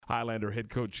Highlander head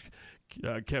coach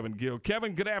Kevin Gill.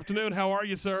 Kevin, good afternoon. How are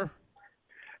you, sir?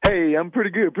 Hey, I'm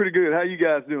pretty good. How you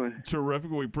guys doing?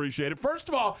 Terrific. We appreciate it. First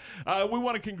of all, we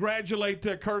want to congratulate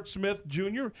Kirk Smith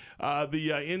Jr.,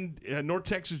 the North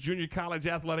Texas Junior College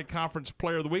Athletic Conference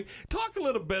Player of the Week. Talk a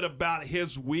little bit about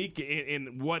his week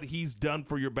and what he's done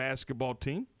for your basketball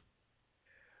team.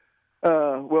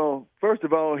 Well, first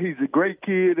of all, he's a great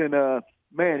kid, and,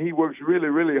 man, he works really,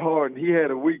 really hard. And he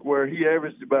had a week where he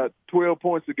averaged about 12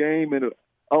 points a game and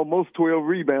almost 12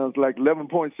 rebounds, like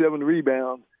 11.7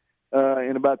 rebounds.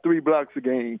 And about 3 blocks a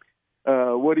game.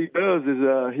 What he does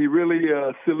is he really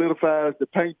solidifies the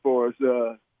paint for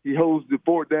us. He holds the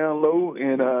fort down low,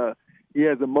 and he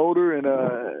has a motor, and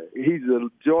he's a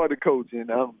joy to coach.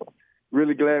 And I'm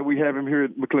really glad we have him here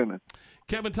at McLennan.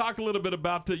 Kevin, talk a little bit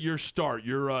about your start.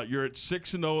 You're at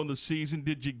 6-0 in the season.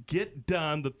 Did you get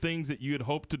done the things that you had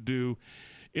hoped to do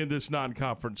in this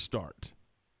non-conference start?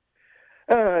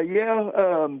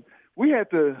 Yeah. We had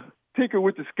to tinker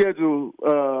with the schedule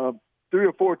 3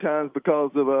 or 4 times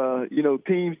because of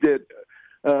teams that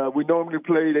we normally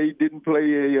play. They didn't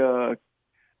play a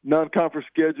non-conference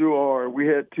schedule, or we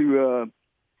had to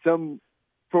some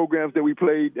programs that we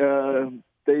played.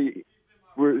 They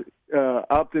were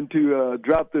opting to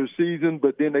drop their season,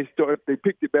 but then they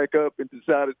picked it back up and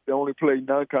decided to only play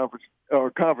non-conference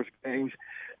or conference games.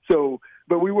 So,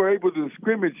 but we were able to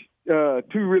scrimmage 2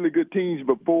 really good teams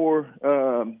before.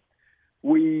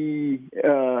 We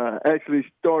actually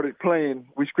started playing.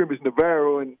 We scrimmaged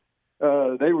Navarro, and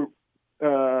they were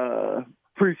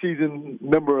preseason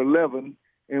number 11,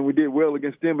 and we did well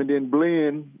against them. And then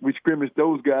Blinn, we scrimmaged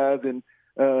those guys, and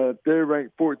they're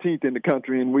ranked 14th in the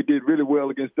country, and we did really well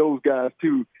against those guys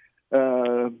too.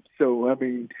 So, I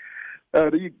mean,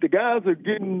 the guys are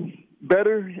getting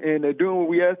better, and they're doing what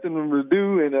we asked them to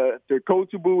do, and they're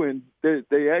coachable, and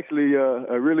they actually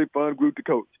a really fun group to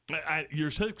coach. You're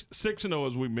 6-0,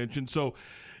 as we mentioned. So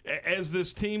as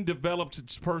this team develops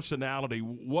its personality,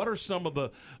 what are some of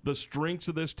the strengths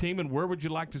of this team, and where would you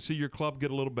like to see your club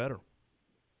get a little better?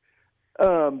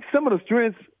 Some of the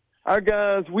strengths, our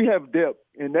guys, we have depth,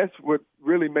 and that's what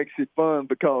really makes it fun,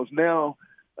 because now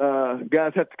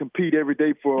guys have to compete every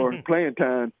day for playing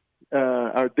time.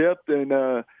 Our depth, and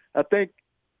I think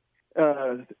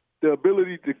the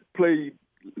ability to play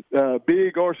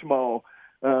big or small.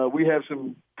 We have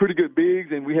some pretty good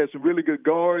bigs, and we have some really good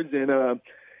guards, and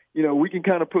we can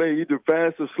kind of play either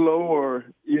fast or slow, or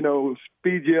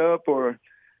speed you up, or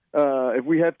if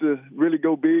we have to really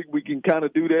go big, we can kind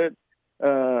of do that.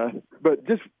 But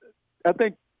just, I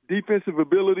think defensive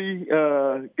ability,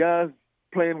 guys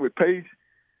playing with pace.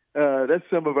 That's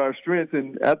some of our strengths,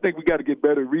 and I think we got to get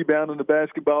better rebounding the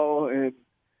basketball and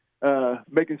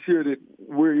making sure that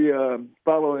we're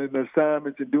following the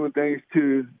assignments and doing things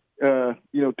to a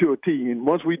T. And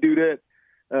once we do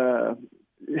that,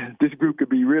 this group could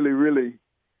be really, really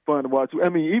fun to watch. I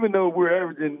mean, even though we're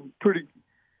averaging pretty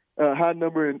high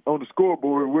number on the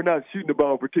scoreboard, we're not shooting the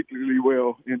ball particularly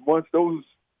well. And once those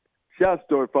shots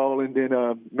start falling, then,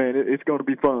 man, it's going to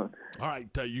be fun. All right,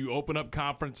 you open up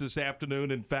conference this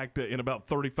afternoon. In fact, in about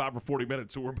 35 or 40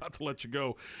 minutes, so we're about to let you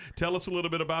go. Tell us a little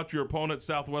bit about your opponent,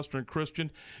 Southwestern Christian,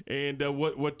 and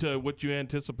what you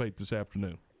anticipate this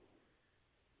afternoon.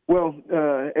 Well,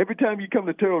 every time you come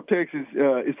to Terrell, Texas,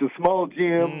 it's a small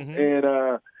gym,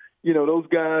 and, those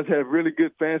guys have really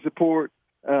good fan support.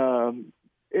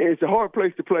 It's a hard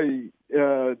place to play.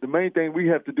 The main thing we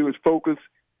have to do is focus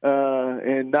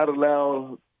and not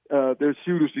allow their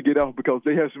shooters to get off, because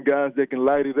they have some guys that can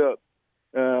light it up.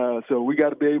 So we got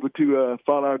to be able to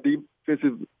follow our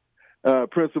defensive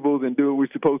principles and do what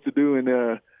we're supposed to do,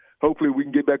 and hopefully we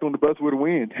can get back on the bus with a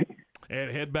win.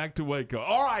 And head back to Waco.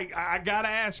 All right, I got to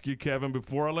ask you, Kevin,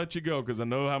 before I let you go, because I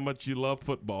know how much you love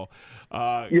football.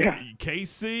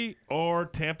 KC or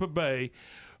Tampa Bay,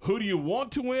 who do you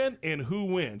want to win and who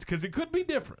wins? Because it could be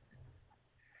different.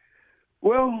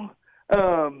 Well,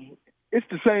 it's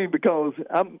the same, because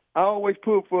I always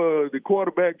pull for the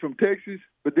quarterback from Texas,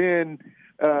 but then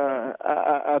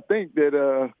I think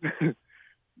that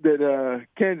that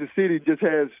Kansas City just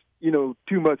has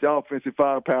too much offensive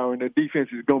firepower, and their defense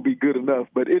is going to be good enough.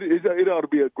 But it ought to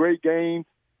be a great game.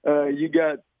 You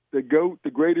got the GOAT,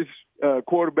 the greatest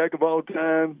quarterback of all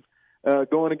time,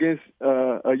 going against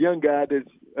a young guy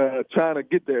that's trying to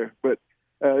get there. But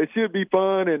it should be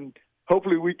fun, and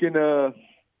hopefully we can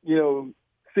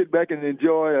sit back and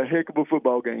enjoy a heck of a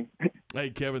football game.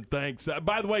 Hey, Kevin, thanks.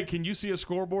 By the way, can you see a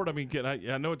scoreboard? I mean,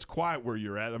 I know it's quiet where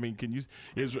you're at. I mean,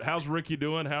 how's Ricky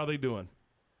doing? How are they doing?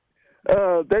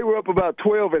 They were up about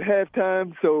 12 at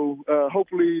halftime, so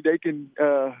hopefully they can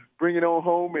bring it on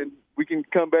home, and we can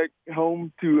come back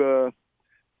home to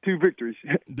 2 victories.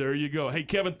 There you go. Hey,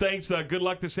 Kevin, thanks. Good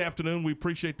luck this afternoon. We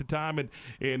appreciate the time, and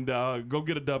go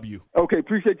get a W. Okay,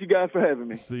 appreciate you guys for having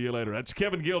me. See you later. That's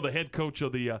Kevin Gill, the head coach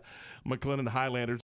of the McLennan Highlanders.